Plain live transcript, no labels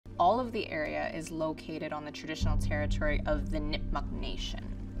All of the area is located on the traditional territory of the Nipmuc Nation.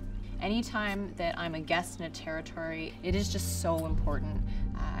 Anytime that I'm a guest in a territory, it is just so important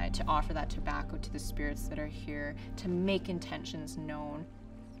to offer that tobacco to the spirits that are here, to make intentions known.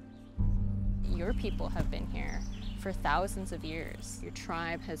 Your people have been here for thousands of years. Your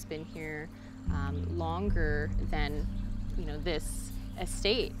tribe has been here longer than, you know, this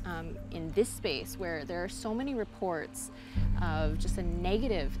estate in this space, where there are so many reports of just a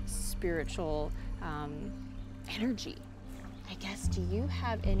negative spiritual energy. I guess, do you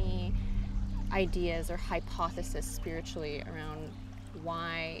have any ideas or hypothesis spiritually around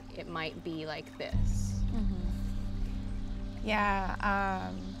why it might be like this?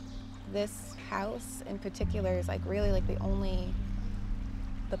 Yeah, this house in particular is like really like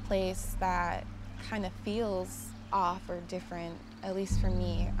the place that kind of feels off or different, at least for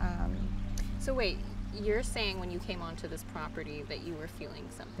me. So wait, you're saying when you came onto this property that you were feeling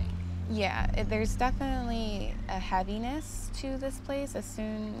something? Yeah, there's definitely a heaviness to this place. As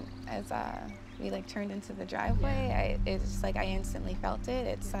soon as we like turned into the driveway, it's like I instantly felt it.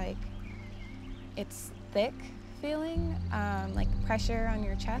 It's like, it's thick feeling, like pressure on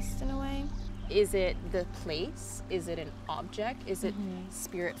your chest in a way. Is it the place? Is it an object? Is it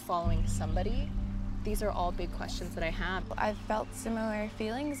spirit following somebody? These are all big questions that I have. I've felt similar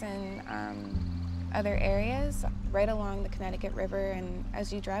feelings in other areas right along the Connecticut River, and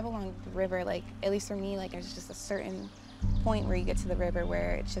as you drive along the river, like at least for me, like there's just a certain point where you get to the river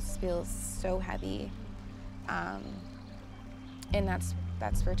where it just feels so heavy, and that's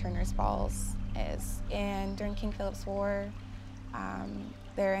where Turner's Falls is. And during King Philip's War,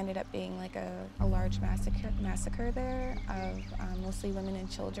 there ended up being like a large massacre there of mostly women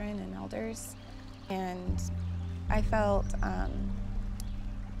and children and elders, and I felt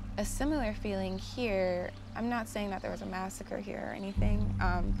a similar feeling here. I'm not saying that there was a massacre here or anything,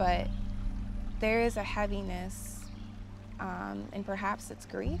 but there is a heaviness, and perhaps it's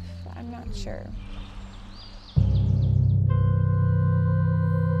grief, I'm not sure.